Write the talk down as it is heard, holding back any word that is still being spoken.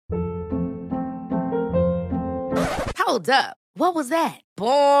Hold up. What was that?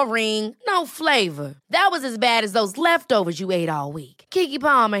 Boring. No flavor. That was as bad as those leftovers you ate all week. Keke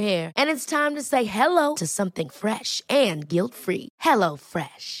Palmer here. And it's time to say hello to something fresh and guilt-free. Hello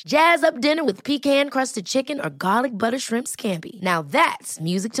Fresh. Jazz up dinner with pecan-crusted chicken or garlic butter shrimp scampi. Now that's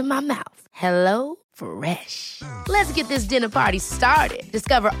music to my mouth. Hello Fresh. Let's get this dinner party started.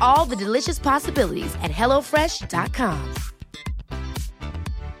 Discover all the delicious possibilities at hellofresh.com.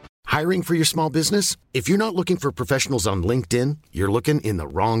 Hiring for your small business? If you're not looking for professionals on LinkedIn, you're looking in the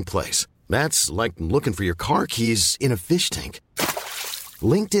wrong place. That's like looking for your car keys in a fish tank.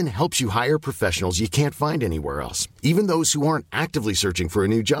 LinkedIn helps you hire professionals you can't find anywhere else, even those who aren't actively searching for a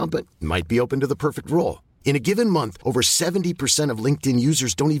new job but might be open to the perfect role. In a given month, over 70% of LinkedIn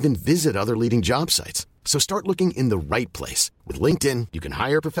users don't even visit other leading job sites. So start looking in the right place. With LinkedIn, you can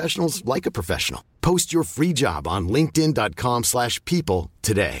hire professionals like a professional. Post your free job on linkedin.com/people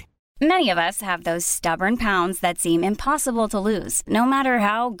today. Many of us have those stubborn pounds that seem impossible to lose, no matter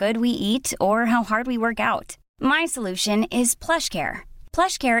how good we eat or how hard we work out. My solution is PlushCare.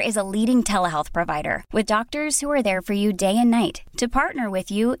 PlushCare is a leading telehealth provider with doctors who are there for you day and night to partner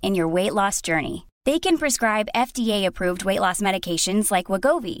with you in your weight loss journey. They can prescribe FDA-approved weight loss medications like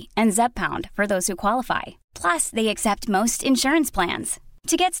Wegovy and Zepbound for those who qualify. Plus, they accept most insurance plans.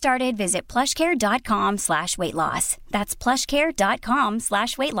 To get started, visit plushcare.com/weightloss. That's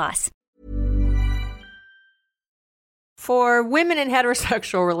plushcare.com/weightloss. For women in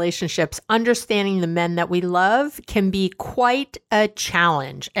heterosexual relationships, understanding the men that we love can be quite a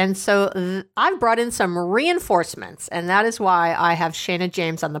challenge. And so I've brought in some reinforcements, and that is why I have Shana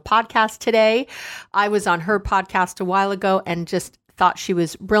James on the podcast today. I was on her podcast a while ago and just thought she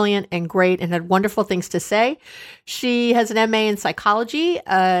was brilliant and great and had wonderful things to say. She has an MA in psychology,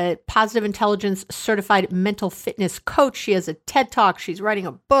 a positive intelligence certified mental fitness coach. She has a TED Talk. She's writing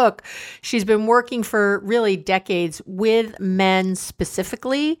a book. She's been working for really decades with men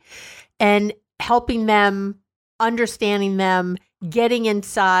specifically and helping them, understanding them, getting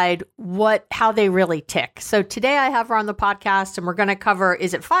inside how they really tick. So today I have her on the podcast and we're going to cover,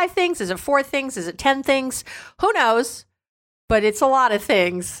 is it 5 things? Is it 4 things? Is it 10 things? Who knows? But it's a lot of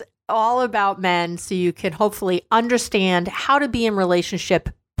things all about men, so you can hopefully understand how to be in relationship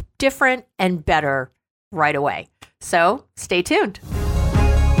different and better right away. So stay tuned.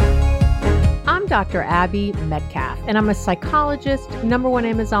 I'm Dr. Abby Metcalf, and I'm a psychologist, #1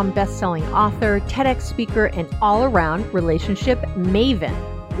 Amazon bestselling author, TEDx speaker, and all-around relationship maven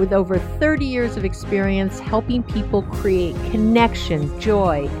with over 30 years of experience helping people create connection,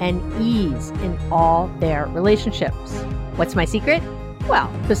 joy, and ease in all their relationships. What's my secret? Well,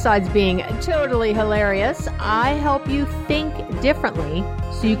 besides being totally hilarious, I help you think differently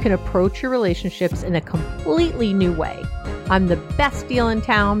so you can approach your relationships in a completely new way. I'm the best deal in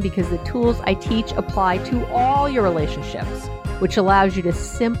town because the tools I teach apply to all your relationships, which allows you to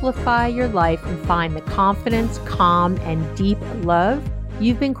simplify your life and find the confidence, calm, and deep love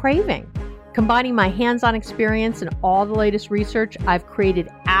you've been craving. Combining my hands-on experience and all the latest research, I've created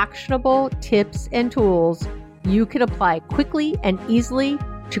actionable tips and tools you can apply quickly and easily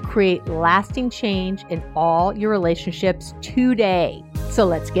to create lasting change in all your relationships today. So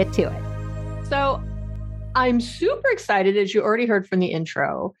let's get to it. So I'm super excited, as you already heard from the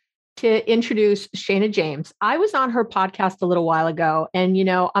intro, to introduce Shana James. I was on her podcast a little while ago, and,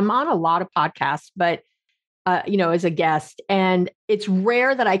 I'm on a lot of podcasts, but as a guest. And it's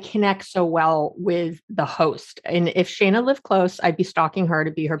rare that I connect so well with the host. And if Shana lived close, I'd be stalking her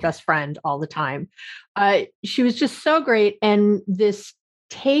to be her best friend all the time. She was just so great. And this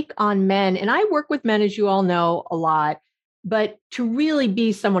take on men, and I work with men, as you all know, a lot, but to really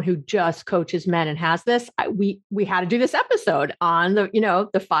be someone who just coaches men and has this, we had to do this episode on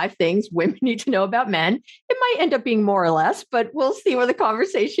the 5 things women need to know about men. It might end up being more or less, but we'll see where the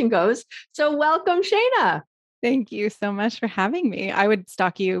conversation goes. So welcome, Shana. Thank you so much for having me. I would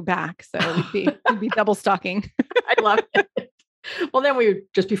stalk you back. So we'd be double stalking. I love it. Well, then we would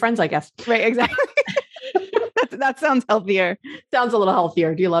just be friends, I guess. Right. Exactly. That sounds healthier. Sounds a little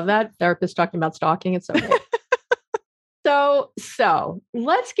healthier. Do you love that? Therapists talking about stalking. It's so great. So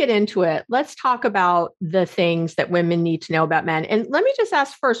let's get into it. Let's talk about the things that women need to know about men. And let me just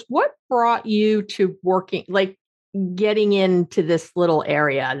ask first, what brought you to getting into this little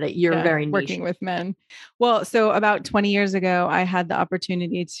area that you're very niche working with men? Well, so about 20 years ago, I had the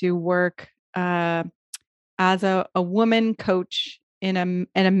opportunity to work as a woman coach in a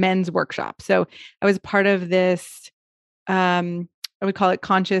men's workshop. So I was part of this, I would call it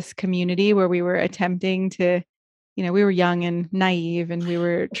conscious community, where we were attempting to, we were young and naive, and we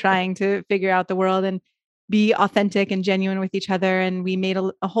were trying to figure out the world and be authentic and genuine with each other. And we made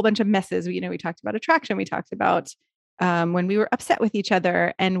a whole bunch of messes. We talked about attraction. We talked about when we were upset with each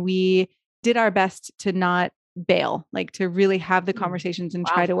other, and we did our best to not bail, like to really have the conversations and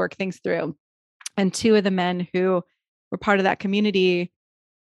try to work things through. And two of the men who were part of that community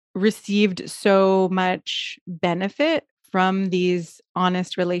received so much benefit from these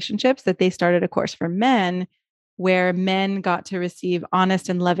honest relationships that they started a course for men where men got to receive honest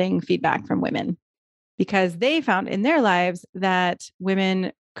and loving feedback from women, because they found in their lives that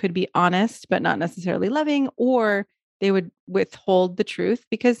women could be honest, but not necessarily loving, or they would withhold the truth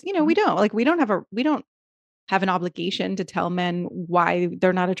because, we don't have an obligation to tell men why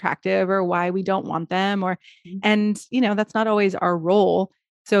they're not attractive or why we don't want them, and that's not always our role.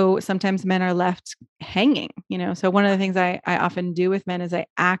 So sometimes men are left hanging, so one of the things I often do with men is I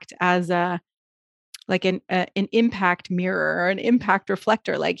act as an impact mirror or an impact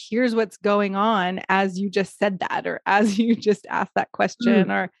reflector. Like, here's what's going on as you just said that, or as you just asked that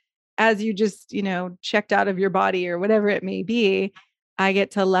question, or as you just, checked out of your body or whatever it may be. I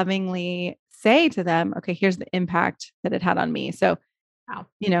get to lovingly say to them, okay, here's the impact that it had on me. So,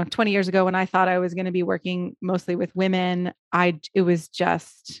 20 years ago when I thought I was going to be working mostly with women, it was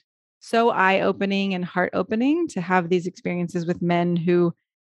just so eye-opening and heart-opening to have these experiences with men who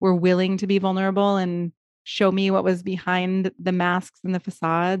were willing to be vulnerable and show me what was behind the masks and the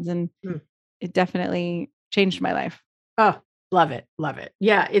facades. And it definitely changed my life. Oh, love it. Love it.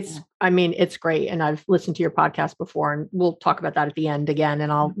 Yeah. It's great. And I've listened to your podcast before, and we'll talk about that at the end again,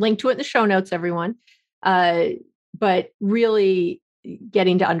 and I'll link to it in the show notes, everyone. But really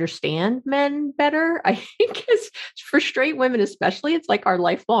getting to understand men better, I think, is for straight women, especially, it's like our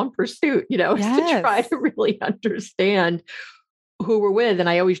lifelong pursuit, is to try to really understand who we're with. And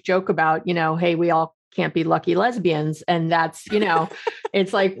I always joke about, hey, we all can't be lucky lesbians. And that's,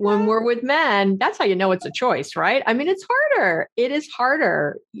 it's like when we're with men, that's how you know it's a choice, right? I mean, it's harder. It is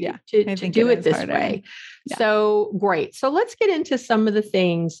harder to do it this way. Yeah. So great. So let's get into some of the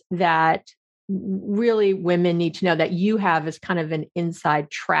things that really women need to know that you have as kind of an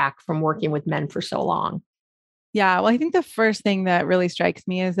inside track from working with men for so long. Yeah. Well, I think the first thing that really strikes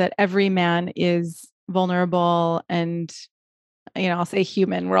me is that every man is vulnerable and, I'll say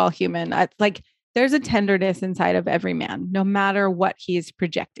human. We're all human. There's a tenderness inside of every man, no matter what he's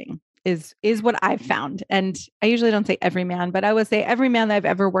projecting, is what I've found. And I usually don't say every man, but I would say every man that I've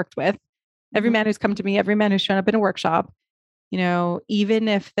ever worked with, every man who's come to me, every man who's shown up in a workshop, even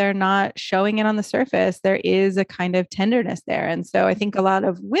if they're not showing it on the surface, there is a kind of tenderness there. And so I think a lot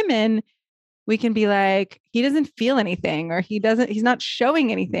of women, we can be like, he doesn't feel anything, or he's not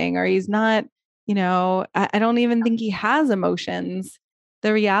showing anything, or he's not, I don't even think he has emotions.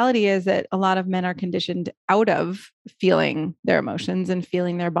 The reality is that a lot of men are conditioned out of feeling their emotions and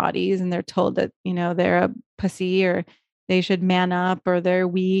feeling their bodies. And they're told that, they're a pussy, or they should man up, or they're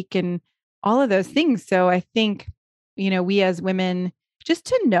weak, and all of those things. So I think, we as women, just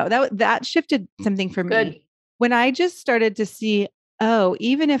to know that shifted something for me when I just started to see,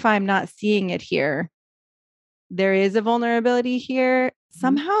 even if I'm not seeing it here, there is a vulnerability here.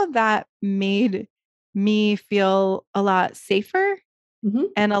 Somehow that made me feel a lot safer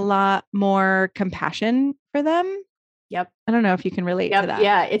and a lot more compassion for them. Yep. I don't know if you can relate to that.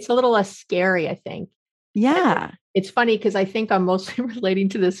 Yeah. It's a little less scary, I think. Yeah. And it's funny because I think I'm mostly relating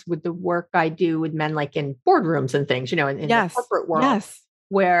to this with the work I do with men, like in boardrooms and things, in the corporate world,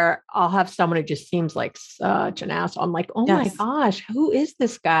 where I'll have someone who just seems like such an asshole. I'm like, oh my gosh, who is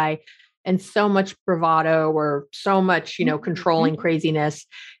this guy? And so much bravado, or so much, controlling craziness.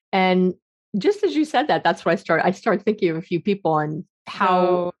 And just as you said that, that's what I started thinking of a few people and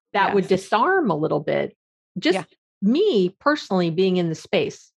how that would disarm a little bit. Just me personally being in the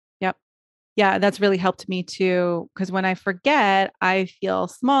space. Yep. Yeah. That's really helped me too. Because when I forget, I feel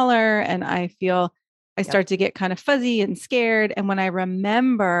smaller, and I start to get kind of fuzzy and scared. And when I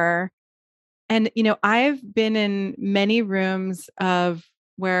remember, and, I've been in many rooms of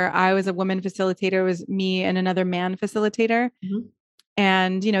where I was a woman facilitator, it was me and another man facilitator.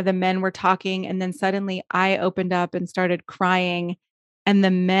 And, the men were talking, and then suddenly I opened up and started crying, and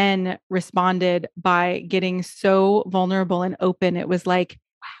the men responded by getting so vulnerable and open. It was like,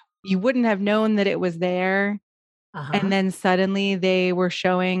 wow, you wouldn't have known that it was there. And then suddenly they were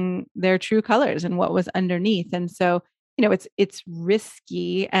showing their true colors and what was underneath. And so, it's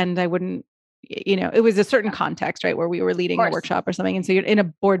risky, and I wouldn't, it was a certain context, right? Where we were leading a workshop or something. And so you're in a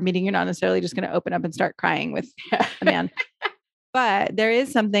board meeting, you're not necessarily just going to open up and start crying with a man. But there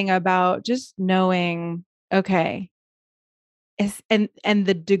is something about just knowing, okay, and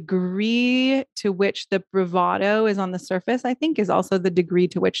the degree to which the bravado is on the surface, I think, is also the degree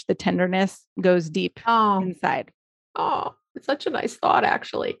to which the tenderness goes deep inside. Oh, It's such a nice thought,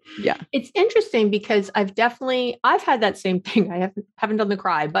 actually. Yeah. It's interesting because I've had that same thing. I haven't done the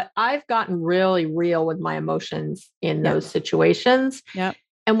cry, but I've gotten really real with my emotions in those situations. Yeah.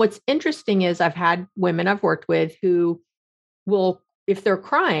 And what's interesting is I've had women I've worked with who will, if they're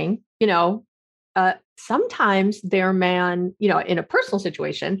crying, sometimes their man, in a personal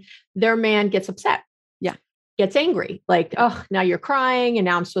situation, their man gets upset. Yeah. Gets angry. Like, oh, now you're crying and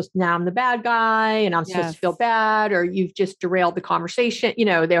now I'm the bad guy and I'm supposed to feel bad, or you've just derailed the conversation.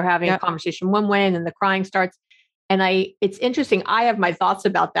 They're having a conversation one way and then the crying starts. And it's interesting. I have my thoughts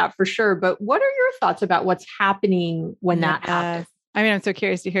about that for sure. But what are your thoughts about what's happening when that happens? I mean, I'm so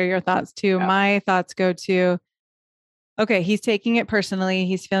curious to hear your thoughts too. Yeah. My thoughts go to, okay, he's taking it personally.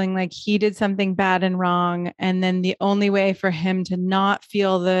 He's feeling like he did something bad and wrong. And then the only way for him to not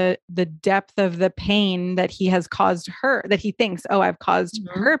feel the depth of the pain that he has caused her, that he thinks, oh, I've caused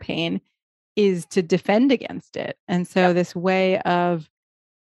her pain, is to defend against it. And so this way of,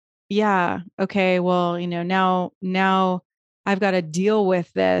 okay, well, now I've got to deal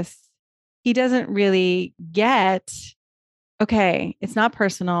with this. He doesn't really get, okay, it's not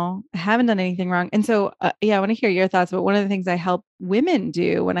personal. I haven't done anything wrong. And so, I want to hear your thoughts. But one of the things I help women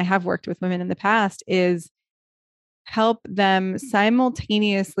do when I have worked with women in the past is help them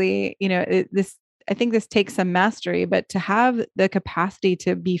simultaneously, I think this takes some mastery, but to have the capacity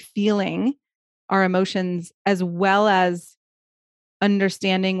to be feeling our emotions as well as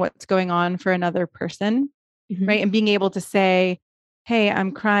understanding what's going on for another person, right? And being able to say, hey,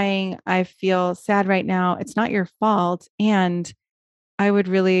 I'm crying. I feel sad right now. It's not your fault. And I would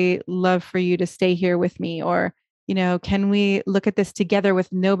really love for you to stay here with me. Or, can we look at this together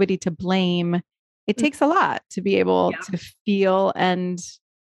with nobody to blame? It takes a lot to be able to feel and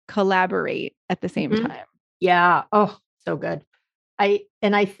collaborate at the same time. Yeah. Oh, so good. I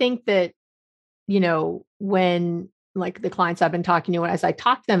think that, when like the clients I've been talking to, as I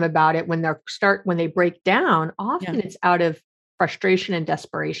talk to them about it, when they break down, often it's out of frustration and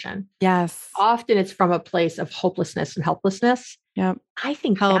desperation. Yes. Often it's from a place of hopelessness and helplessness. Yep. I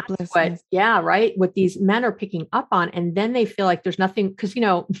think that's what these men are picking up on. And then they feel like there's nothing, because,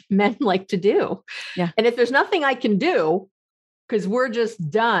 men like to do. Yeah. And if there's nothing I can do, because we're just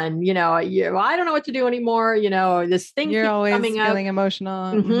done, I don't know what to do anymore. This thing you're keeps always coming feeling up.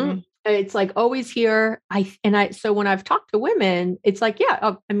 Emotional. It's like always here. So when I've talked to women, it's like,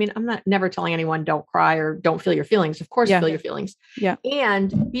 I'm never telling anyone don't cry or don't feel your feelings. Of course, feel your feelings. Yeah.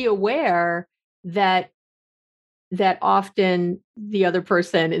 And be aware that often the other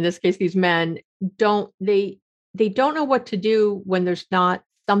person, in this case, these men don't know what to do when there's not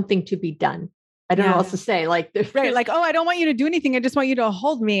something to be done. I don't know what else to say. Like, right. Like, oh, I don't want you to do anything. I just want you to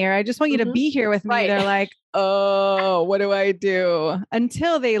hold me, or I just want you to be here with me. Right. They're like, oh, what do I do?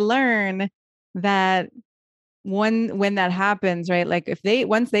 Until they learn that when that happens, right? Like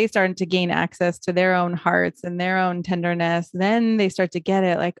once they start to gain access to their own hearts and their own tenderness, then they start to get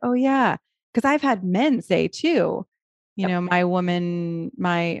it like, oh yeah. Cause I've had men say too, my woman,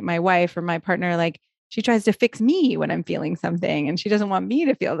 my wife or my partner, like, she tries to fix me when I'm feeling something and she doesn't want me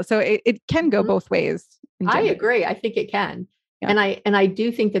to feel this. So it can go both ways. I agree. I think it can. Yeah. And I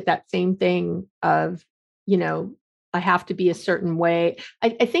do think that same thing of, I have to be a certain way.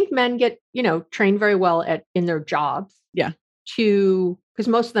 I think men get, trained very well in their jobs. Yeah. Because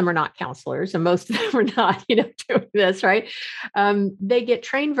most of them are not counselors and most of them are not, doing this, right? They get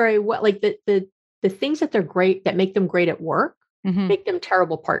trained very well. Like the things that they're great, that make them great at work, make them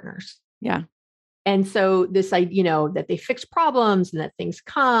terrible partners. Yeah. And so this idea, that they fix problems and that things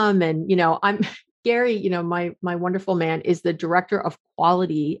come. And, I'm Gary, my wonderful man is the director of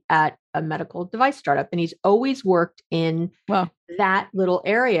quality at a medical device startup. And he's always worked in that little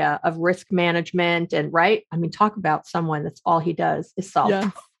area of risk management. And talk about someone that's all he does is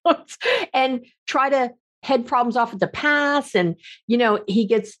solve problems and try to head problems off at the pass. And, he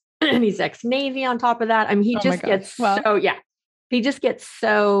gets, he's ex-Navy on top of that. He just gets he just gets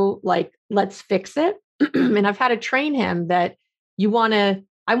so like, let's fix it. And I've had to train him that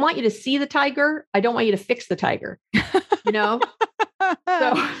I want you to see the tiger. I don't want you to fix the tiger,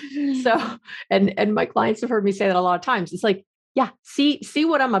 So, and my clients have heard me say that a lot of times. It's like, see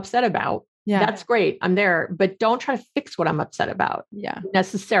what I'm upset about. Yeah. That's great. I'm there, but don't try to fix what I'm upset about. Yeah.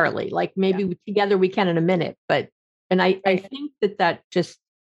 Necessarily. Like maybe together we can in a minute, I think that just,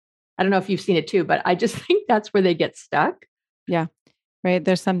 I don't know if you've seen it too, but I just think that's where they get stuck. Yeah. Right.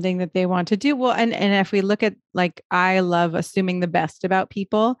 There's something that they want to do. Well, and if we look at, like, I love assuming the best about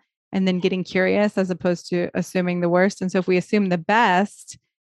people and then getting curious as opposed to assuming the worst. And so if we assume the best,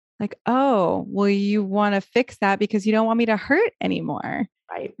 like, oh, well, you want to fix that because you don't want me to hurt anymore.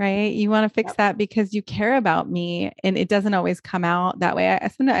 Right. You want to fix that because you care about me, and it doesn't always come out that way.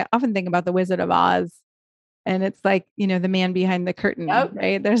 I often think about the Wizard of Oz, and it's like, the man behind the curtain,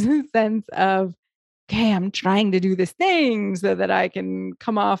 right? There's a sense of, okay, I'm trying to do this thing so that I can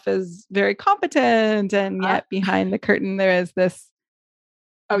come off as very competent. And yet behind the curtain, there is this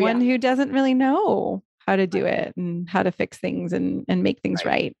one who doesn't really know how to do it and how to fix things and make things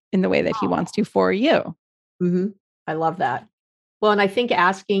right in the way that he wants to for you. Mm-hmm. I love that. Well, and I think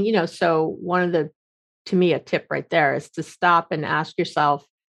asking, so to me, a tip right there is to stop and ask yourself,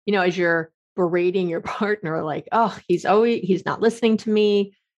 as you're berating your partner, like, oh, he's not listening to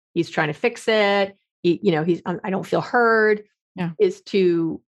me. He's trying to fix it. I don't feel heard. Yeah. Is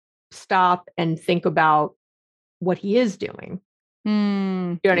to stop and think about what he is doing. You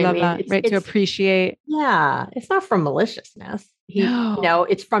know what I mean? That. To appreciate. Yeah. It's not from maliciousness.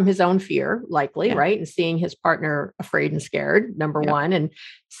 It's from his own fear, likely, right? And seeing his partner afraid and scared, number one. And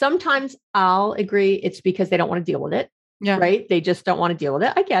sometimes I'll agree it's because they don't want to deal with it. Yeah. Right. They just don't want to deal with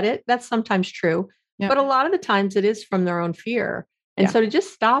it. I get it. That's sometimes true. Yeah. But a lot of the times it is from their own fear. And so to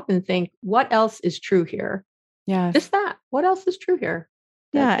just stop and think, what else is true here? Yeah. Just that. What else is true here?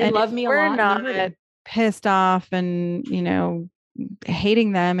 They love me a lot. We're not pissed off and,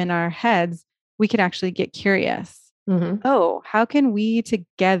 hating them in our heads. We can actually get curious. Mm-hmm. Oh, how can we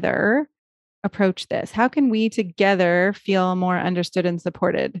together approach this? How can we together feel more understood and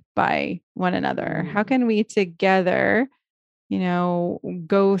supported by one another? How can we together,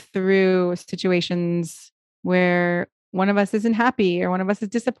 go through situations where one of us isn't happy or one of us is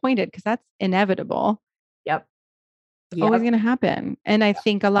disappointed? Because that's inevitable. Yep. It's always going to happen. And I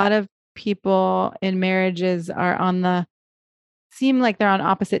think a lot of people in marriages seem like they're on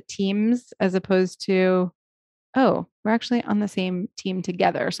opposite teams as opposed to, oh, we're actually on the same team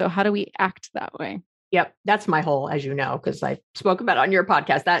together. So how do we act that way? Yep. That's my whole, as you know, because I spoke about it on your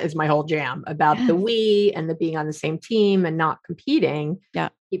podcast, that is my whole jam about the we and the being on the same team and not competing,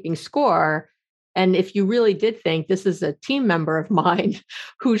 keeping score. And if you really did think this is a team member of mine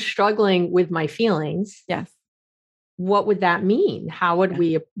who's struggling with my feelings, what would that mean? How would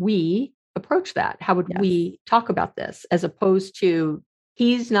we approach that? How would we talk about this as opposed to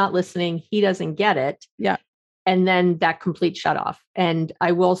he's not listening, he doesn't get it. Yeah. And then that complete shut off. And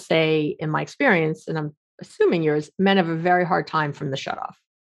I will say in my experience, and I'm assuming yours, men have a very hard time from the shut off.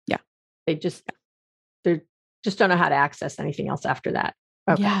 Yeah. They just don't know how to access anything else after that.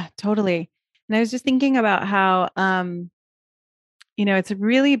 Okay. Yeah, totally. And I was just thinking about how, it's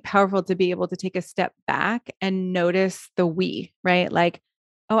really powerful to be able to take a step back and notice the we, right? Like,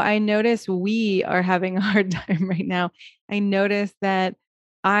 oh, I notice we are having a hard time right now. I notice that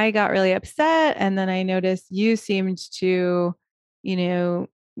I got really upset. And then I noticed you seemed to,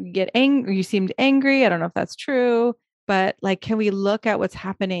 get angry. You seemed angry. I don't know if that's true, but like, can we look at what's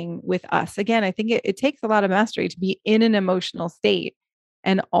happening with us? Again, I think it takes a lot of mastery to be in an emotional state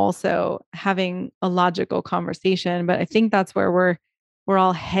and also having a logical conversation. But I think that's where we're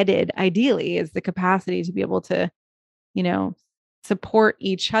all headed ideally, is the capacity to be able to, support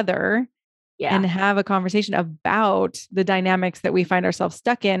each other and have a conversation about the dynamics that we find ourselves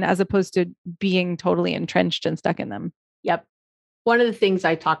stuck in, as opposed to being totally entrenched and stuck in them. Yep. One of the things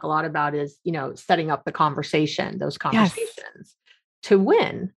I talk a lot about is, setting up the conversation, those conversations to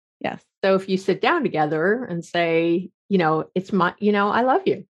win. Yes. So if you sit down together and say, it's my, I love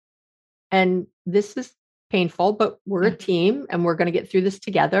you. And this is painful, but we're a team and we're going to get through this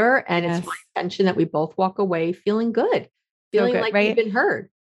together. And it's my intention that we both walk away feeling good, feeling like we've been heard.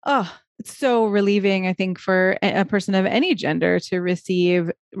 Oh, it's so relieving, I think, for a person of any gender to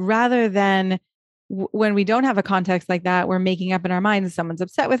receive, rather than when we don't have a context like that, we're making up in our minds, someone's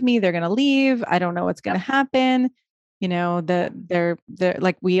upset with me, they're going to leave, I don't know what's going to happen. They're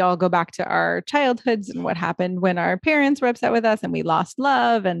like, we all go back to our childhoods and what happened when our parents were upset with us and we lost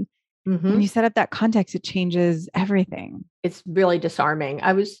love. And when you set up that context, it changes everything. It's really disarming.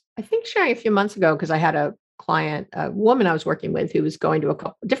 I think, sharing a few months ago, because I had a client, a woman I was working with who was going to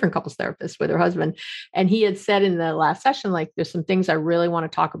a different couples therapist with her husband. And he had said in the last session, like, there's some things I really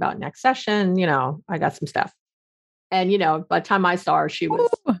want to talk about next session. I got some stuff. And, by the time I saw her, she was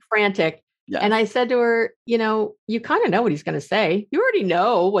frantic. Yes. And I said to her, you kind of know what he's going to say. You already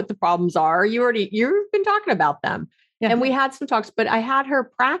know what the problems are. You've been talking about them. Yeah. And we had some talks, but I had her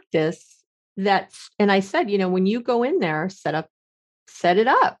practice that. And I said, when you go in there, set it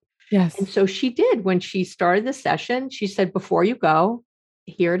up. Yes. And so she did. When she started the session, she said, before you go,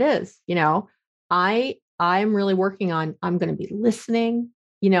 here it is. I'm really working on, I'm going to be listening.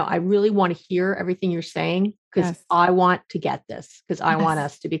 I really want to hear everything you're saying because I want to get this, because I want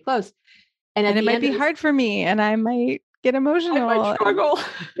us to be close. And it might be hard for me, and I might get emotional. I might struggle.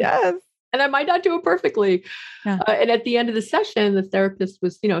 Yes. And I might not do it perfectly. Yeah. And at the end of the session, the therapist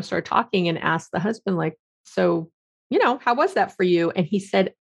was, started talking and asked the husband, like, so, how was that for you? And he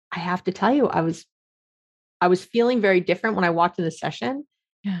said, I have to tell you, I was feeling very different when I walked in the session.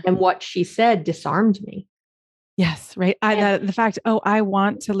 Yeah. And what she said disarmed me. Yes. Right. The fact, I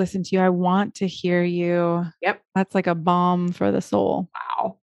want to listen to you. I want to hear you. Yep. That's like a balm for the soul.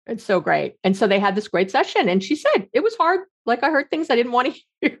 Wow. It's so great. And so they had this great session and she said, it was hard. Like I heard things I didn't want to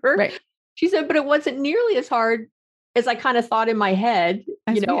hear. Right. She said, but it wasn't nearly as hard as I kind of thought in my head,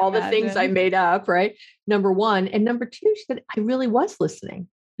 all the things I made up, right? Number one. And number two, she said, I really was listening.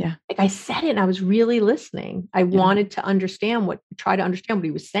 Yeah. Like I said it and I was really listening. I wanted to try to understand what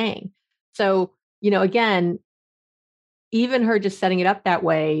he was saying. So, again, even her just setting it up that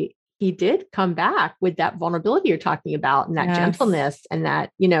way, he did come back with that vulnerability you're talking about and that gentleness and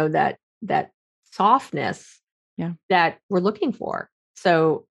that, that softness that we're looking for.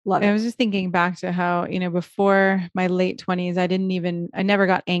 So love it. I was just thinking back to how, before my late 20s, I never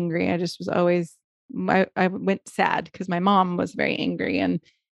got angry. I just was always, I went sad because my mom was very angry. And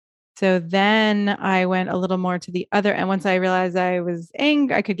so then I went a little more to the other. And once I realized I was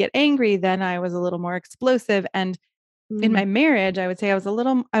angry, I could get angry, then I was a little more explosive. And in my marriage, I would say I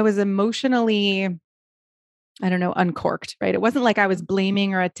was emotionally, I don't know, uncorked, right? It wasn't like I was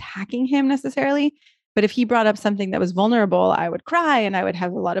blaming or attacking him necessarily, but if he brought up something that was vulnerable, I would cry and I would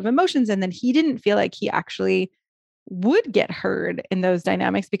have a lot of emotions. And then he didn't feel like he actually would get heard in those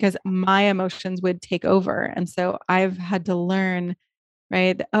dynamics because my emotions would take over. And so I've had to learn,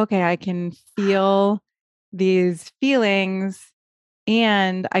 right? Okay, I can feel these feelings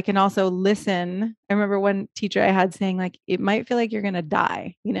and I can also listen. I remember one teacher I had saying like, it might feel like you're going to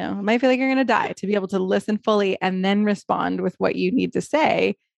die, it might feel like you're going to die, to be able to listen fully and then respond with what you need to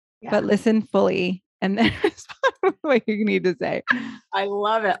say, but listen fully and then respond with what you need to say. I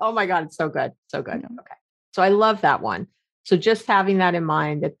love it. Oh my God. It's so good. So good. Okay. So I love that one. So just having that in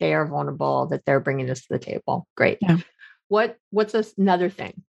mind, that they are vulnerable, that they're bringing this to the table. Great. Yeah. What's another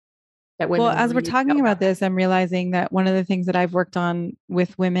thing? Well, as we're talking about this, I'm realizing that one of the things that I've worked on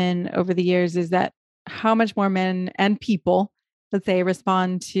with women over the years is that how much more men and people, let's say,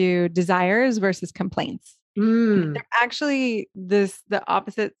 respond to desires versus complaints. They're actually the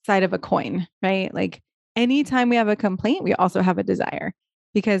opposite side of a coin, right? Like anytime we have a complaint, we also have a desire,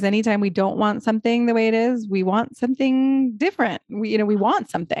 because anytime we don't want something the way it is, we want something different. We want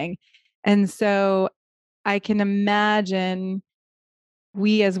something. And so I can imagine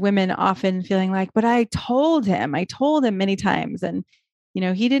we as women often feeling like, but I told him many times and,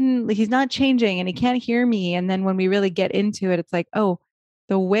 he's not changing and he can't hear me. And then when we really get into it, it's like, oh,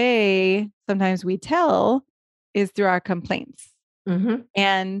 the way sometimes we tell is through our complaints.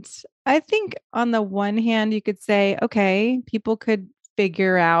 And I think on the one hand, you could say, okay, people could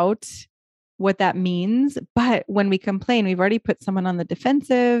figure out what that means. But when we complain, we've already put someone on the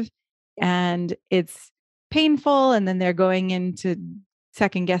defensive and it's painful. And then they're going into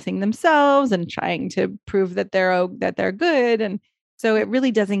second guessing themselves and trying to prove that they're good. And so it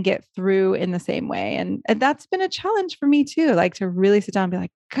really doesn't get through in the same way. And that's been a challenge for me too, like to really sit down and be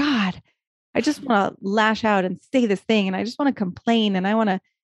like, God, I just want to lash out and say this thing. And I just want to complain. And I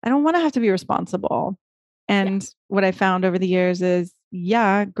don't want to have to be responsible. And what I found over the years is,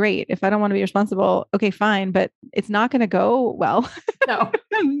 great. If I don't want to be responsible, okay, fine. But it's not going to go well. No,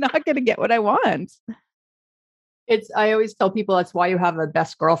 I'm not going to get what I want. I always tell people that's why you have a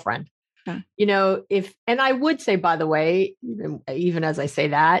best girlfriend. And I would say, by the way, even as I say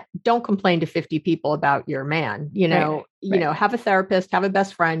that, don't complain to 50 people about your man, have a therapist, have a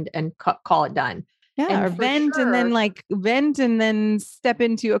best friend and call it done. Yeah. Or vent and then step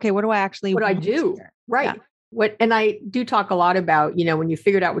into, okay, what do I do? Right. Yeah. And I do talk a lot about, when you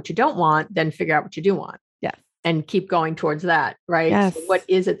figured out what you don't want, then figure out what you do want. Yes. And keep going towards that. Right. Yes. So what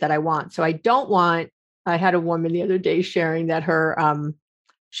is it that I want? So I had a woman the other day sharing that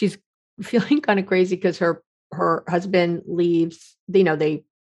she's feeling kind of crazy because her husband leaves,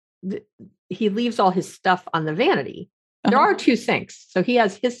 he leaves all his stuff on the vanity. There are two sinks. So he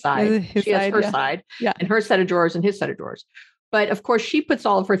has his side, she has her side, and her set of drawers and his set of drawers. But of course, she puts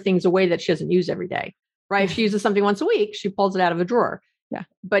all of her things away that she doesn't use every day, right? If she uses something once a week, she pulls it out of a drawer. Yeah.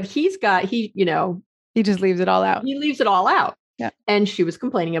 But he just leaves it all out. He leaves it all out. Yeah. And she was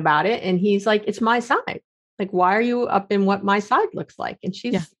complaining about it. And he's like, it's my side. Like, why are you up in what my side looks like? And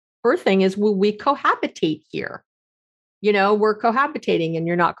her thing is, well, we cohabitate here. We're cohabitating and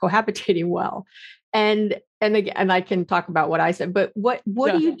you're not cohabitating well. And again, I can talk about what I said, but what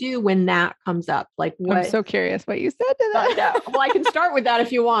do you do when that comes up? Like, I'm so curious what you said to that. Well, I can start with that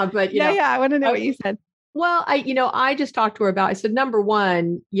if you want, but I want to know what you said. Well, I just talked to her about, I said, number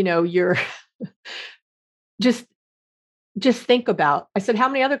one, you're just think about, I said, how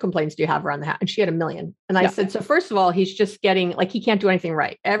many other complaints do you have around the house? And she had a million. And I said, so first of all, he's just getting like, he can't do anything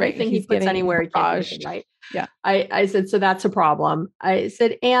right. Everything he puts anywhere, he can't do anything right. Yeah. I said, so that's a problem. I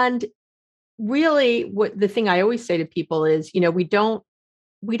said, and really what the thing I always say to people is, we're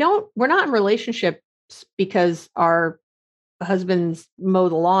not in relationships because our husbands mow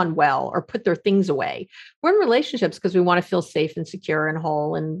the lawn well or put their things away. We're in relationships because we want to feel safe and secure and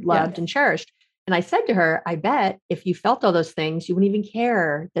whole and loved and cherished. And I said to her, I bet if you felt all those things, you wouldn't even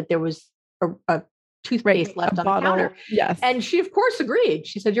care that there was a toothpaste left on the counter. Yes. And she, of course, agreed.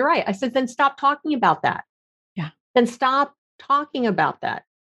 She said, you're right. I said, then stop talking about that. Yeah. Then stop talking about that.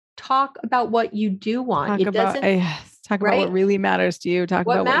 Talk about what you do want. Talk about what really matters to you. Talk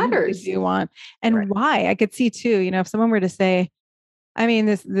about what you really do want and why. I could see too, if someone were to say, I mean,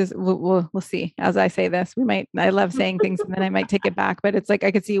 this we'll see. As I say this, I love saying things and then I might take it back, but it's like,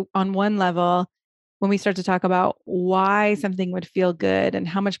 I could see on one level when we start to talk about why something would feel good and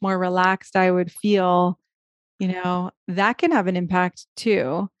how much more relaxed I would feel, that can have an impact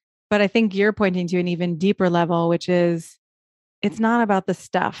too. But I think you're pointing to an even deeper level, which is it's not about the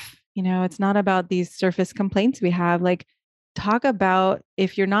stuff, it's not about these surface complaints we have. Like, talk about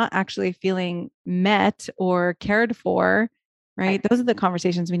if you're not actually feeling met or cared for, right? Those are the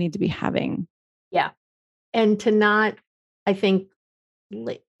conversations we need to be having. Yeah. And to not, I think,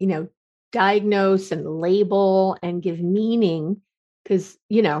 diagnose and label and give meaning because,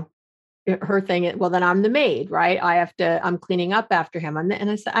 her thing, well, then I'm the maid, right? I'm cleaning up after him.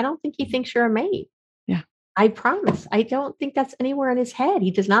 And I said, I don't think he thinks you're a maid. Yeah. I promise. I don't think that's anywhere in his head. He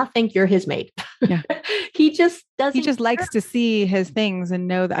does not think you're his maid. Yeah. He just doesn't. He just likes to see his things and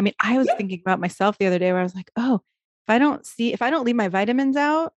know that. I mean, I was thinking about myself the other day where I was like, oh, if I don't leave my vitamins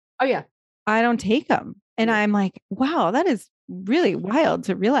out, I don't take them. And I'm like, wow, that is really wild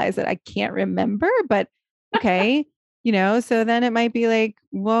to realize that I can't remember, but okay. So then it might be like,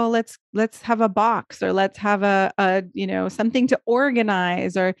 well, let's have a box or let's have a something to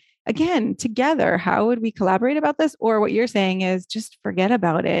organize or again, together, how would we collaborate about this? Or what you're saying is just forget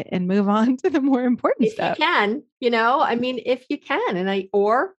about it and move on to the more important stuff. If you can, if you can,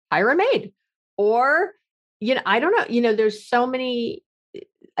 or hire a maid or, I don't know, there's so many,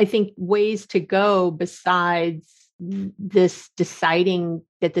 I think, ways to go besides this deciding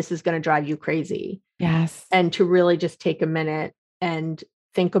that this is going to drive you crazy. Yes. And to really just take a minute and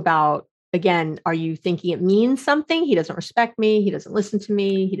think about, again, are you thinking it means something? He doesn't respect me. He doesn't listen to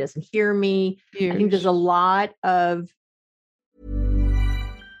me. He doesn't hear me. Huge. I think there's a lot of.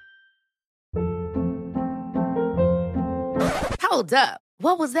 Hold up.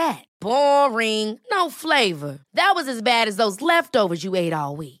 What was that? Boring. No flavor. That was as bad as those leftovers you ate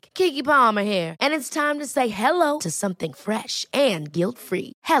all week. Keke Palmer here. And it's time to say hello to something fresh and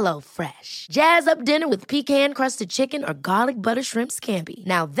guilt-free. Hello Fresh. Jazz up dinner with pecan-crusted chicken or garlic butter shrimp scampi.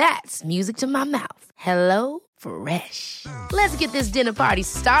 Now that's music to my mouth. Hello Fresh. Let's get this dinner party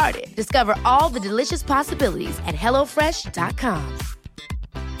started. Discover all the delicious possibilities at hellofresh.com.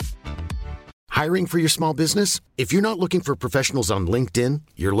 Hiring for your small business? If you're not looking for professionals on LinkedIn,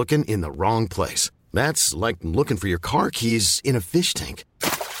 you're looking in the wrong place. That's like looking for your car keys in a fish tank.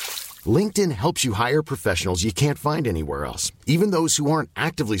 LinkedIn helps you hire professionals you can't find anywhere else, even those who aren't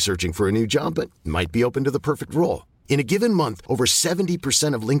actively searching for a new job but might be open to the perfect role. In a given month, over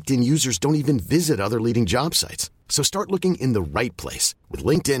 70% of LinkedIn users don't even visit other leading job sites. So start looking in the right place. With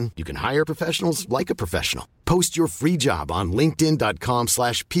LinkedIn, you can hire professionals like a professional. Post your free job on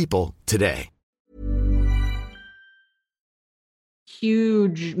linkedin.com/people today.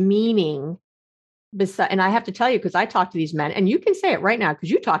 Huge meaning. And I have to tell you, because I talk to these men, and you can say it right now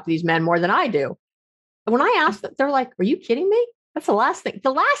because you talk to these men more than I do. And when I ask them, they're like, are you kidding me? That's the last thing.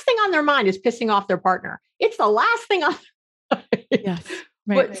 The last thing on their mind is pissing off their partner. It's the last thing on. Yes.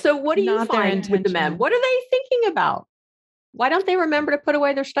 Right. So what do you find with the men? What are they thinking about? Why don't they remember to put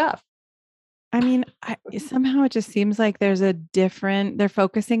away their stuff? I mean, somehow it just seems like they're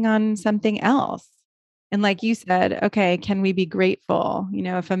focusing on something else. And like you said, okay, can we be grateful?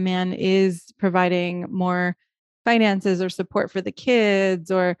 If a man is providing more finances or support for the kids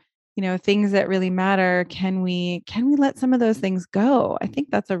or, things that really matter, can we let some of those things go? I think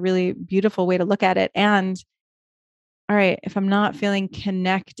that's a really beautiful way to look at it. And all right, if I'm not feeling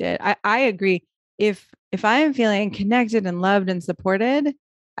connected, I agree. If I'm feeling connected and loved and supported,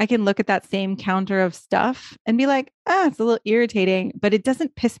 I can look at that same counter of stuff and be like, it's a little irritating, but it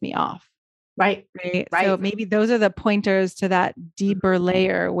doesn't piss me off. Right. So maybe those are the pointers to that deeper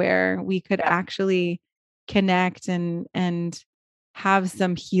layer where we could actually connect and have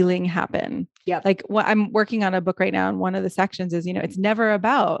some healing happen. Yep. Like what I'm working on a book right now. And one of the sections is, it's never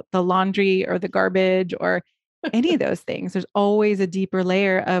about the laundry or the garbage or any of those things. There's always a deeper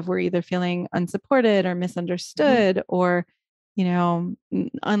layer of we're either feeling unsupported or misunderstood or,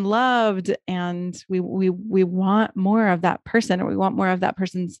 unloved. And we want more of that person, or we want more of that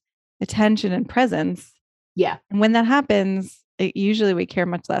person's attention and presence. Yeah. And when that happens, usually we care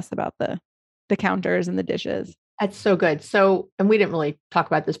much less about the counters and the dishes. That's so good. So, and we didn't really talk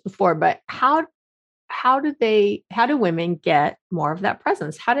about this before, but how do women get more of that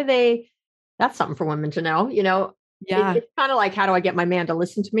presence? That's something for women to know, Yeah. It's kind of like, how do I get my man to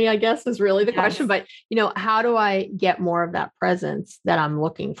listen to me, I guess is really the question. But, how do I get more of that presence that I'm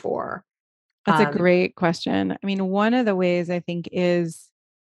looking for? That's a great question. I mean, one of the ways I think is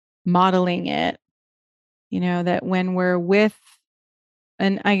modeling it, that when we're with,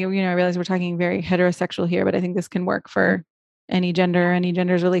 and I realize we're talking very heterosexual here, but I think this can work for any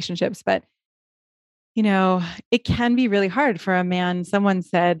gender's relationships. But, it can be really hard for a man. Someone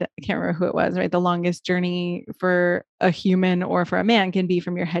said, I can't remember who it was, right? The longest journey for a human or for a man can be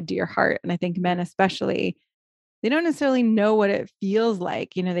from your head to your heart. And I think men especially, they don't necessarily know what it feels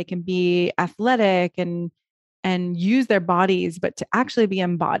like. They can be athletic and use their bodies, but to actually be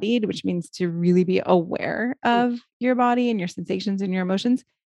embodied, which means to really be aware of your body and your sensations and your emotions.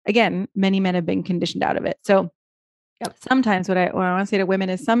 Again, many men have been conditioned out of it. So sometimes what I want to say to women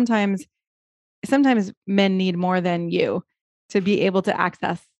is sometimes men need more than you to be able to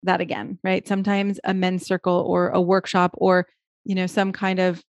access that again, right? Sometimes a men's circle or a workshop or, some kind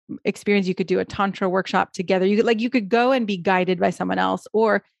of experience, you could do a tantra workshop together. You could go and be guided by someone else,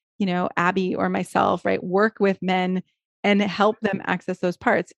 or Abby or myself, right? Work with men and help them access those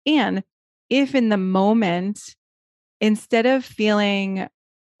parts. And if in the moment, instead of feeling,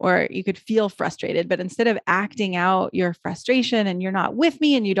 or you could feel frustrated, but instead of acting out your frustration and you're not with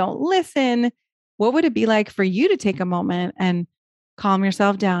me and you don't listen, what would it be like for you to take a moment and calm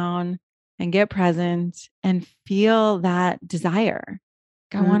yourself down and get present and feel that desire?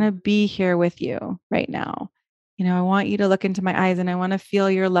 I want to be here with you right now. I want you to look into my eyes and I want to feel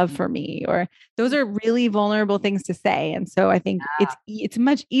your love for me. Or those are really vulnerable things to say. And so I think it's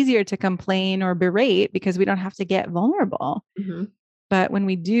much easier to complain or berate because we don't have to get vulnerable. Mm-hmm. But when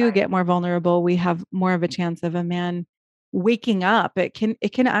we do get more vulnerable, we have more of a chance of a man waking up. It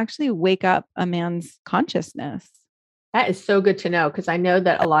can actually wake up a man's consciousness. That is so good to know, because I know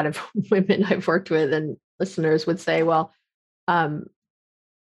that a lot of women I've worked with and listeners would say, well, I'm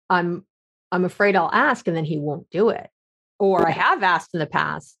afraid I'll ask and then he won't do it. Or I have asked in the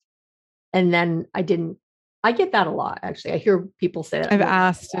past and then I didn't. I get that a lot, actually. I hear people say that. I've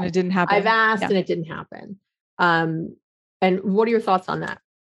asked and it didn't happen. I've asked and it didn't happen. And what are your thoughts on that?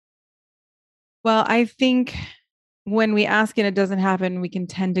 Well, I think when we ask and it doesn't happen, we can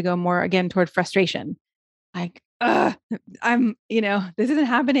tend to go more again toward frustration. Like, I'm, this isn't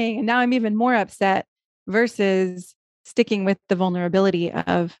happening. And now I'm even more upset, versus sticking with the vulnerability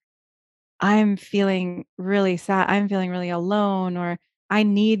of, I'm feeling really sad. I'm feeling really alone, or I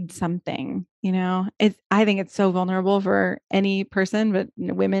need something, I think it's so vulnerable for any person, but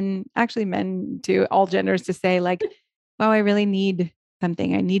women, actually men too, all genders, to say like, wow, I really need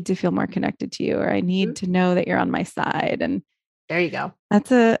something. I need to feel more connected to you, or I need to know that you're on my side. And there you go.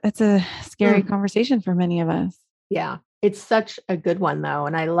 That's a scary conversation for many of us. Yeah. It's such a good one though.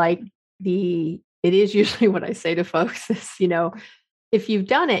 And I like it is usually what I say to folks is, if you've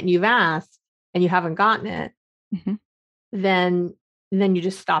done it and you've asked and you haven't gotten it, then you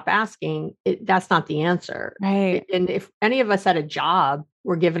just stop asking. That's not the answer. Right. And if any of us at a job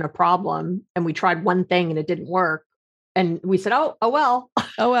were given a problem and we tried one thing and it didn't work, and we said, oh, well,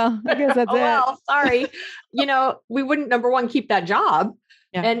 I guess that's it. Well, sorry. We wouldn't, number one, keep that job.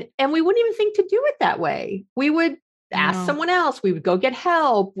 Yeah. And we wouldn't even think to do it that way. We would ask someone else. We would go get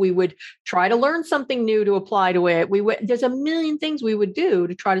help. We would try to learn something new to apply to it. There's a million things we would do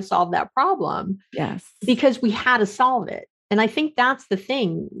to try to solve that problem. Yes. Because we had to solve it. And I think that's the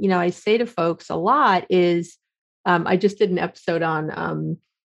thing, I say to folks a lot is, I just did an episode on,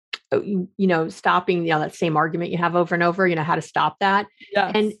 stopping, that same argument you have over and over, how to stop that.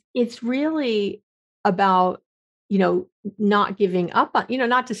 Yes. And it's really about, not giving up on,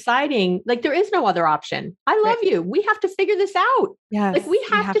 not deciding, like there is no other option. I love you. We have to figure this out. Yes. Like we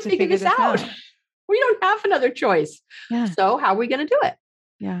have to figure this out. We don't have another choice. Yeah. So how are we going to do it?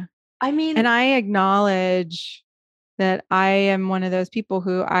 Yeah. I mean, and I acknowledge that I am one of those people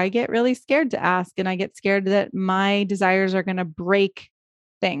who I get really scared to ask, and I get scared that my desires are going to break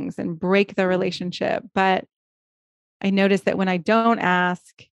things and break the relationship. But I notice that when I don't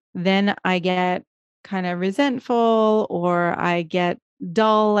ask, then I get kind of resentful or I get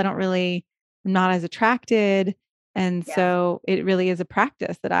dull. I'm not as attracted. And so it really is a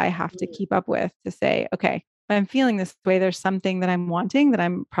practice that I have to keep up with to say, okay, if I'm feeling this way, there's something that I'm wanting that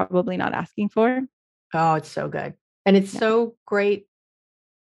I'm probably not asking for. Oh, it's so good. And it's so great.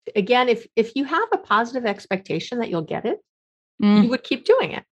 Again, if you have a positive expectation that you'll get it, you would keep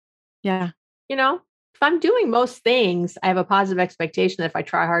doing it. Yeah. If I'm doing most things, I have a positive expectation that if I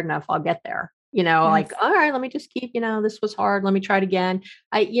try hard enough, I'll get there. Like, all right, let me just keep, this was hard. Let me try it again.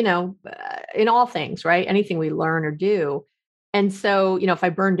 In all things, right? Anything we learn or do. And so, if I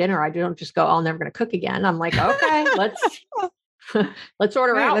burn dinner, I don't just go, oh, I'm never going to cook again. I'm like, okay, let's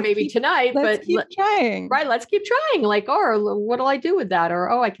order out maybe tonight, but keep trying. Right. Let's keep trying. Like, or what'll I do with that? Or,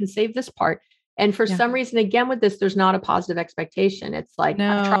 oh, I can save this part. And for some reason, again, with this, there's not a positive expectation. It's like,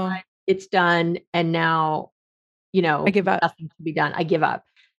 I tried, it's done. And now, I give up. Nothing to be done. I give up.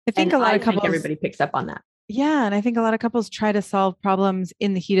 I think a lot of couples, everybody picks up on that. Yeah. And I think a lot of couples try to solve problems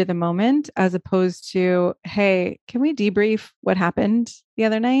in the heat of the moment, as opposed to, hey, can we debrief what happened the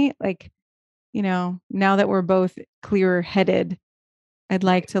other night? Like, now that we're both clear headed, I'd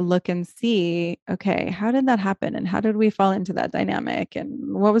like to look and see, okay, how did that happen? And how did we fall into that dynamic?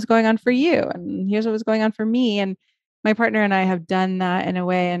 And what was going on for you? And here's what was going on for me. And my partner and I have done that in a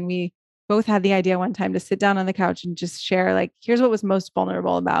way. And we both had the idea one time to sit down on the couch and just share, like, here's what was most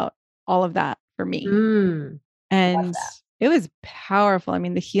vulnerable about all of that for me. And it was powerful. I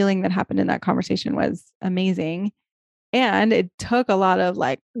mean, the healing that happened in that conversation was amazing. And it took a lot of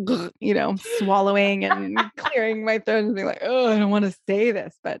swallowing and clearing my throat and being like, oh, I don't want to say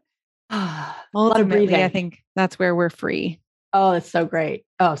this. But ultimately, I think that's where we're free. Oh, that's so great.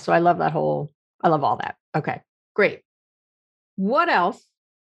 Oh, so I love I love all that. Okay, great. What else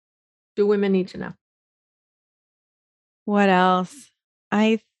do women need to know? What else?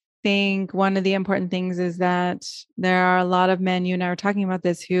 I think one of the important things is that there are a lot of men, you and I were talking about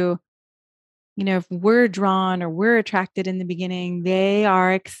this, who, if we're drawn or we're attracted in the beginning, they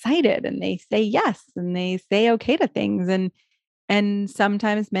are excited and they say yes and they say okay to things. And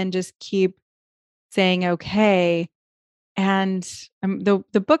sometimes men just keep saying okay. And the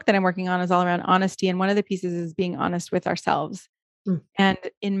book that I'm working on is all around honesty. And one of the pieces is being honest with ourselves. And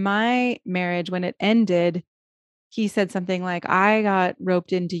in my marriage, when it ended, he said something like, I got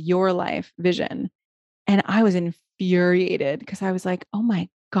roped into your life vision. And I was infuriated because I was like, oh my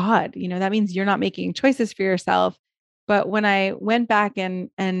God, that means you're not making choices for yourself. But when I went back and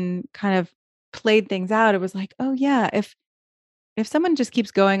kind of played things out, it was like, oh yeah, if someone just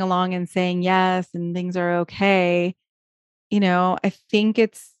keeps going along and saying yes and things are okay, I think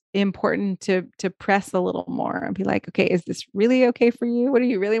it's important to press a little more and be like, okay, is this really okay for you? What are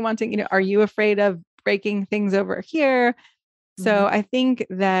you really wanting? Are you afraid of breaking things over here? So I think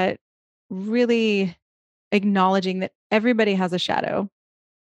that really acknowledging that everybody has a shadow.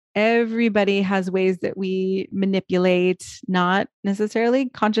 Everybody has ways that we manipulate, not necessarily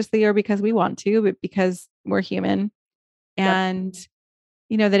consciously or because we want to, but because we're human. And,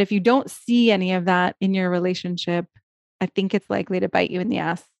 that if you don't see any of that in your relationship, I think it's likely to bite you in the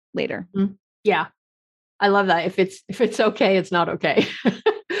ass later. Yeah. I love that. If it's okay, it's not okay.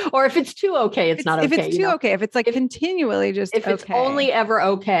 Or if it's too okay, it's not okay. If it's too okay, if it's like continually just if it's only ever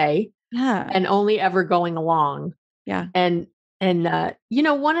okay, and only ever going along. Yeah. And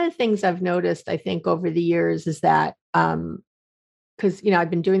one of the things I've noticed, I think over the years is that, because, I've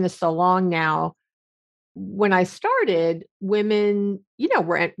been doing this so long now, when I started, women,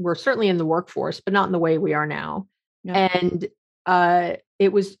 we're certainly in the workforce, but not in the way we are now. Yeah. And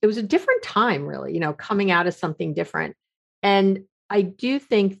it was a different time, really, coming out of something different. And I do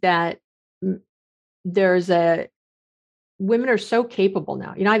think that women are so capable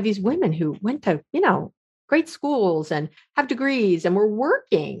now. I have these women who went to, great schools and have degrees and we're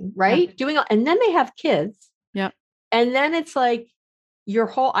working, right? Yeah. And then they have kids. Yeah. And then it's like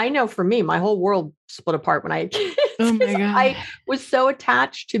I know for me, my whole world split apart when I had kids. Oh my God. I was so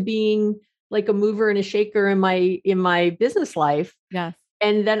attached to being like a mover and a shaker in my business life. Yes.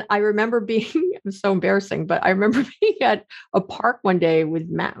 And then I remember it was so embarrassing, but I remember being at a park one day with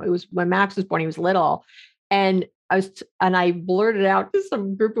Matt. It was when Max was born, he was little. And I blurted out to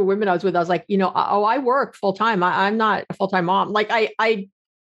some group of women I was with. I was like, I work full time. I'm not a full time mom. Like I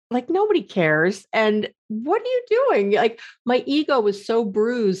like nobody cares. And what are you doing? Like my ego was so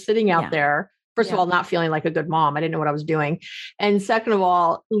bruised sitting out there. First of all, not feeling like a good mom. I didn't know what I was doing. And second of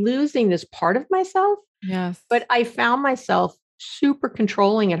all, losing this part of myself. Yes. But I found myself super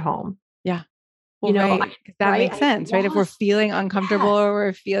controlling at home. Yeah. Well, that makes sense, right? If we're feeling uncomfortable or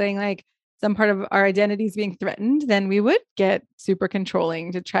we're feeling like some part of our identity is being threatened, then we would get super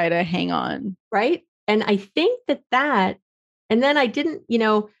controlling to try to hang on. Right. And I think and then I didn't,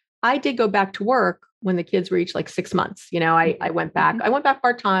 I did go back to work when the kids reached like 6 months. I went back. I went back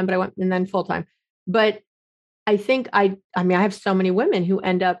part-time, but I went and then full-time. But I think I have so many women who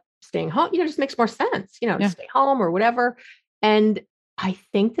end up staying home, it just makes more sense, to stay home or whatever. And I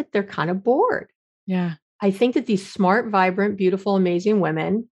think that they're kind of bored. Yeah. I think that these smart, vibrant, beautiful, amazing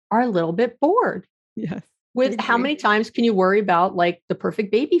women are a little bit bored. Yes. With how many times can you worry about like the perfect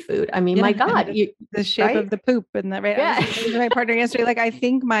baby food? I mean, my God, the shape of the poop and the right. Yeah. I was saying to my partner yesterday, like, I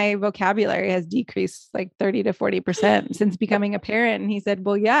think my vocabulary has decreased like 30 to 40% since becoming a parent. And he said,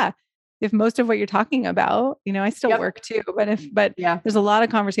 well, yeah, if most of what you're talking about, I still work too, but there's a lot of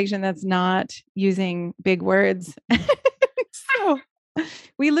conversation that's not using big words. So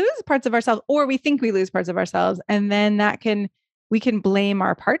we lose parts of ourselves, or we think we lose parts of ourselves. And then we can blame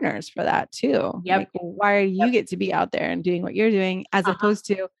our partners for that too. Yep. Like, why do you get to be out there and doing what you're doing, as opposed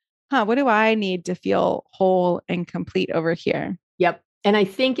to, what do I need to feel whole and complete over here? Yep. And I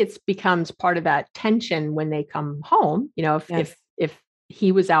think it becomes part of that tension when they come home. If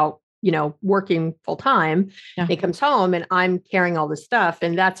he was out, working full time, he comes home and I'm carrying all this stuff.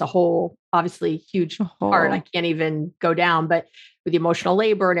 And that's a whole, obviously huge part. I can't even go down, but with the emotional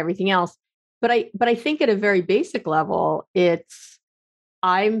labor and everything else. But I think at a very basic level,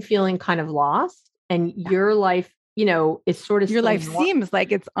 I'm feeling kind of lost, and your life, is sort of your life seems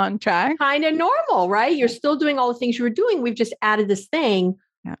like it's on track, kind of normal, right? You're still doing all the things you were doing. We've just added this thing.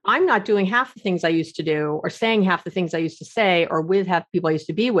 Yeah. I'm not doing half the things I used to do, or saying half the things I used to say, or with half the people I used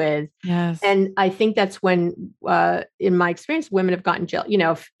to be with. Yes. And I think that's when, in my experience, women have gotten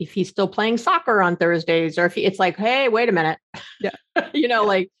jealous. If he's still playing soccer on Thursdays, or if it's like, hey, wait a minute,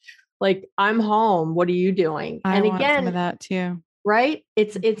 like I'm home. What are you doing? I want some of that too. Right.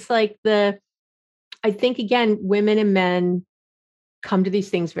 It's like I think again, women and men come to these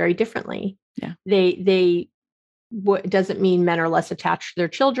things very differently. Yeah. What doesn't mean men are less attached to their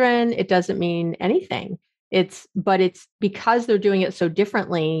children. It doesn't mean anything. But it's because they're doing it so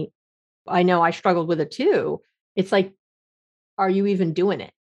differently. I know I struggled with it too. It's like, are you even doing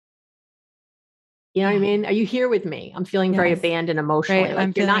it? You know what I mean? Are you here with me? I'm feeling very abandoned emotionally. Right.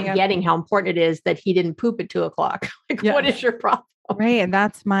 Like you're not getting how important it is that he didn't poop at 2:00. Like, what is your problem? Right. And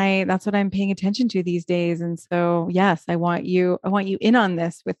that's what I'm paying attention to these days. And so, yes, I want you in on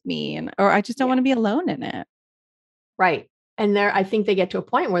this with me, or I just don't want to be alone in it. Right. And I think they get to a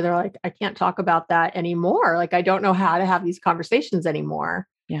point where they're like, I can't talk about that anymore. Like, I don't know how to have these conversations anymore.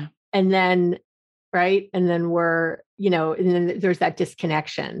 Yeah. And then, right. And then and then there's that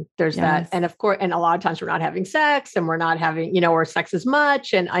disconnection. There's that. And of course, and a lot of times we're not having sex, and we're not having, or sex as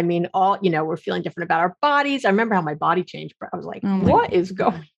much. And I mean, we're feeling different about our bodies. I remember how my body changed. I was like, what is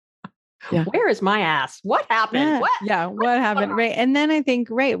going on? Yeah. Where is my ass? What happened? What happened? Right. And then I think,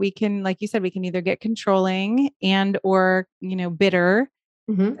 we can, like you said, we can either get controlling or bitter,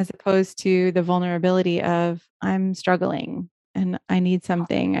 as opposed to the vulnerability of, I'm struggling and I need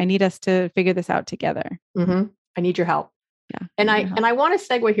something. I need us to figure this out together. Mm-hmm. I need your help. Yeah. And I want to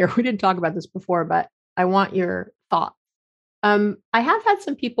segue here. We didn't talk about this before, but I want your thoughts. I have had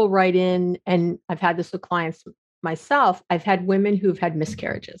some people write in, and I've had this with clients myself. I've had women who've had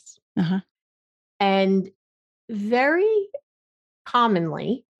miscarriages. And very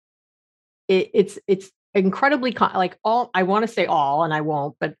commonly, it's incredibly like all, I want to say all, and I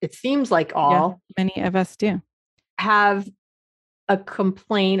won't, but it seems like all. Yeah, many of us do have a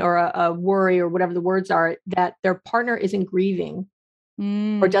complaint or a worry, or whatever the words are, that their partner isn't grieving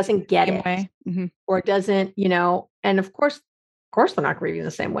or doesn't get it, or doesn't, and of course they're not grieving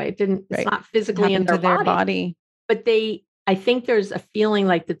the same way. It's not physically in their body. But I think there's a feeling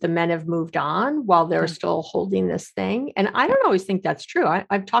like that the men have moved on while they're still holding this thing. And I don't always think that's true.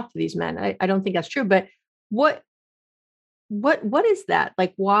 I've talked to these men. I don't think that's true, but what is that?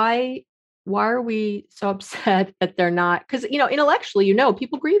 Like, why are we so upset that they're not? Because, intellectually,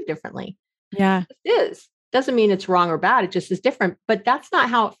 people grieve differently. Yeah. It is. Doesn't mean it's wrong or bad. It just is different. But that's not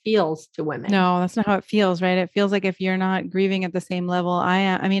how it feels to women. No, that's not how it feels, right? It feels like if you're not grieving at the same level I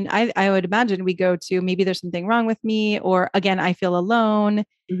am. I mean, I would imagine we go to, maybe there's something wrong with me, or again, I feel alone,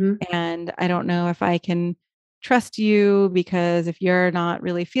 and I don't know if I can trust you, because if you're not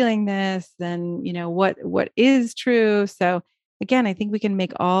really feeling this, then, what is true? So again, I think we can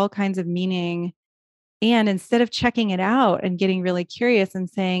make all kinds of meaning. And instead of checking it out and getting really curious and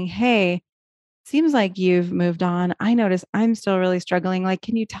saying, hey, seems like you've moved on. I notice I'm still really struggling. Like,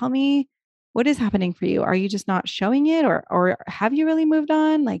 can you tell me what is happening for you? Are you just not showing it, or have you really moved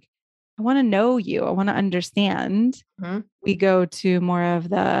on? Like, I want to know you. I want to understand. We go to more of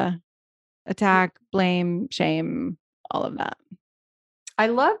the attack, blame, shame, all of that. I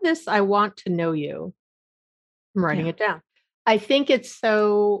love this. I want to know you. I'm writing it down. I think it's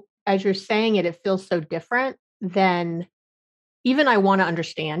so, as you're saying it, it feels so different than even I want to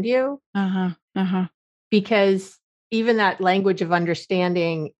understand you. Because even that language of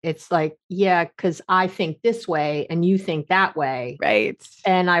understanding, it's like, yeah, because I think this way and you think that way. Right.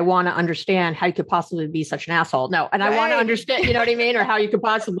 And I want to understand how you could possibly be such an asshole. No. And I want to understand, you know what I mean? Or how you could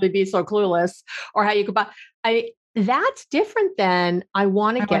possibly be so clueless, or how you could, that's different than I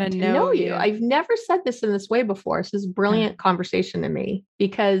want to get to know you. I've never said this in this way before. This is a brilliant conversation to me,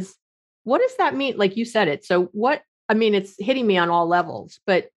 because what does that mean? Like you said it. So it's hitting me on all levels,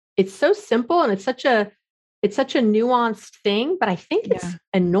 but it's so simple and it's such a nuanced thing, but I think it's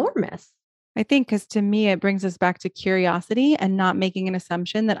enormous. I think because to me, it brings us back to curiosity and not making an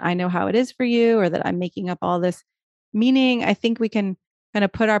assumption that I know how it is for you, or that I'm making up all this meaning. I think we can kind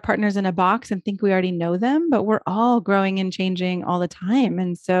of put our partners in a box and think we already know them, but we're all growing and changing all the time.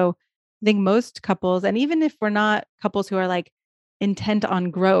 And so I think most couples, and even if we're not couples who are like intent on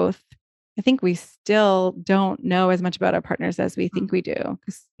growth, I think we still don't know as much about our partners as we think we do,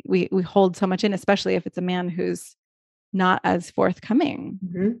 because we hold so much in, especially if it's a man who's not as forthcoming.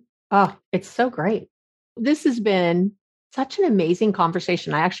 Mm-hmm. Oh, it's so great. This has been such an amazing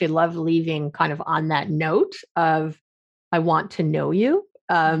conversation. I actually love leaving kind of on that note of, I want to know you.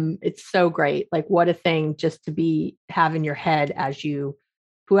 It's so great. Like, what a thing just to have in your head as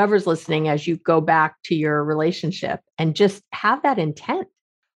whoever's listening, as you go back to your relationship, and just have that intent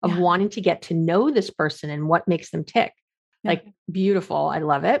of wanting to get to know this person and what makes them tick. Like, beautiful. I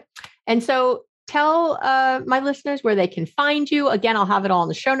love it. And so tell my listeners where they can find you. Again, I'll have it all on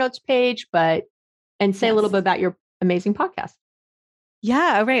the show notes page, and say a little bit about your amazing podcast.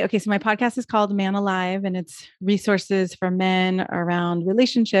 Yeah. Right. Okay. So my podcast is called Man Alive, and it's resources for men around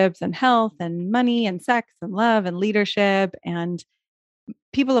relationships and health and money and sex and love and leadership. And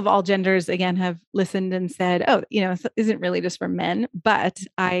people of all genders, again, have listened and said, oh, this isn't really just for men, but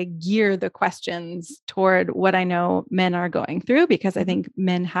I gear the questions toward what I know men are going through, because I think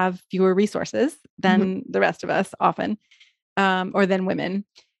men have fewer resources than the rest of us often, or than women.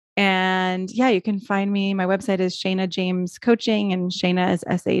 And you can find me. My website is Shana James Coaching, and Shana is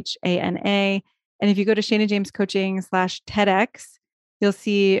SHANA. And if you go to Shana James Coaching /TEDx, you'll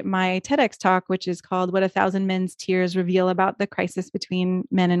see my TEDx talk, which is called "What 1,000 Men's Tears Reveal About the Crisis Between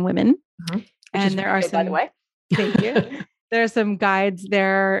Men and Women." And there are some, by the way, thank you. There are some guides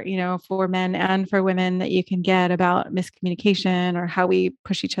there, for men and for women that you can get about miscommunication, or how we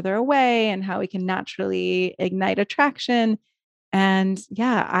push each other away, and how we can naturally ignite attraction. And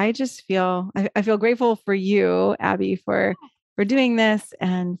I just feel grateful for you, Abby, for doing this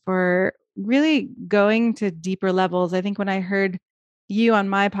and for really going to deeper levels. I think when I heard you on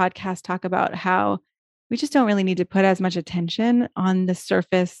my podcast talk about how we just don't really need to put as much attention on the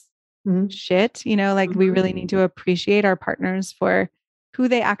surface shit, we really need to appreciate our partners for who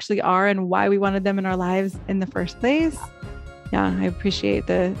they actually are and why we wanted them in our lives in the first place. Yeah, I appreciate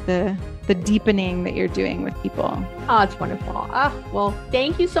the deepening that you're doing with people. Oh, it's wonderful. Well,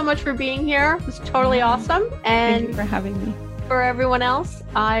 thank you so much for being here. It was totally awesome. And thank you for having me. For everyone else,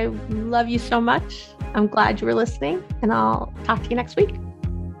 I love you so much. I'm glad you were listening, and I'll talk to you next week.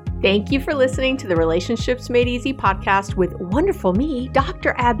 Thank you for listening to the Relationships Made Easy podcast with wonderful me,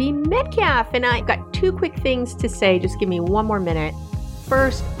 Dr. Abby Metcalf. And I've got 2 quick things to say. Just give me 1 more minute.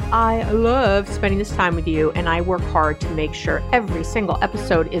 First, I love spending this time with you, and I work hard to make sure every single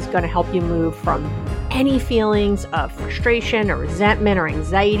episode is going to help you move from any feelings of frustration or resentment or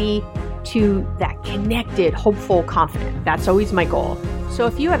anxiety to that connected, hopeful, confident. That's always my goal. So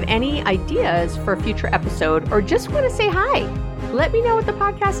if you have any ideas for a future episode, or just want to say hi, let me know what the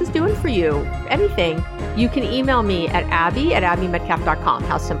podcast is doing for you. Anything, you can email me at abby@abbymetcalf.com.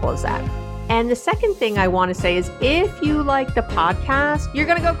 How simple is that? And the second thing I want to say is, if you like the podcast, you're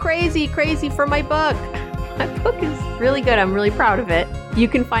going to go crazy for my book. My book is really good. I'm really proud of it. You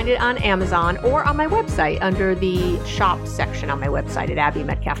can find it on Amazon or on my website under the shop section on my website at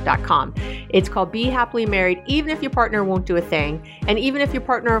abbymetcalf.com. It's called Be Happily Married, Even If Your Partner Won't Do a Thing. And even if your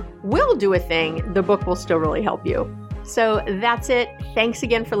partner will do a thing, the book will still really help you. So that's it. Thanks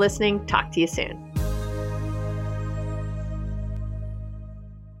again for listening. Talk to you soon.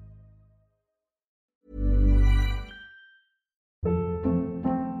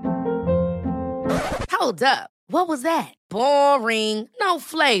 Hold up. What was that? Boring. No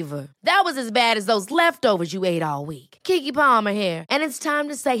flavor. That was as bad as those leftovers you ate all week. Keke Palmer here. And it's time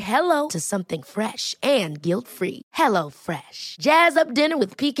to say hello to something fresh and guilt-free. Hello Fresh. Jazz up dinner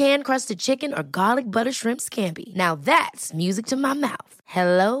with pecan-crusted chicken or garlic butter shrimp scampi. Now that's music to my mouth.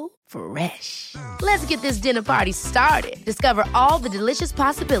 Hello Fresh. Let's get this dinner party started. Discover all the delicious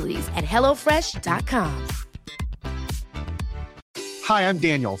possibilities at HelloFresh.com. Hi, I'm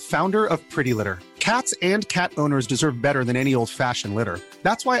Daniel, founder of Pretty Litter. Cats and cat owners deserve better than any old-fashioned litter.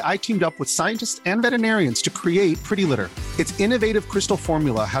 That's why I teamed up with scientists and veterinarians to create Pretty Litter. Its innovative crystal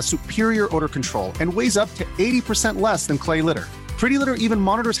formula has superior odor control and weighs up to 80% less than clay litter. Pretty Litter even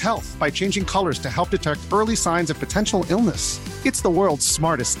monitors health by changing colors to help detect early signs of potential illness. It's the world's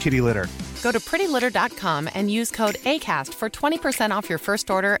smartest kitty litter. Go to prettylitter.com and use code ACAST for 20% off your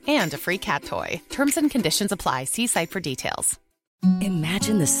first order and a free cat toy. Terms and conditions apply. See site for details.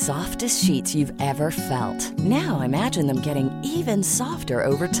 Imagine the softest sheets you've ever felt. Now imagine them getting even softer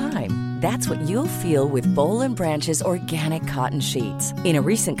over time. That's what you'll feel with Boll & Branch's organic cotton sheets. In a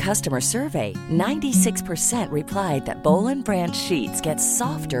recent customer survey, 96% replied that Boll & Branch sheets get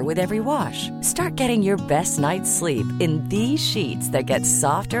softer with every wash. Start getting your best night's sleep in these sheets that get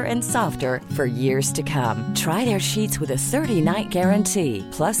softer and softer for years to come. Try their sheets with a 30-night guarantee.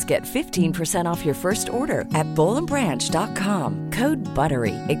 Plus, get 15% off your first order at bollandbranch.com. Code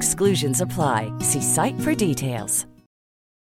BUTTERY. Exclusions apply. See site for details.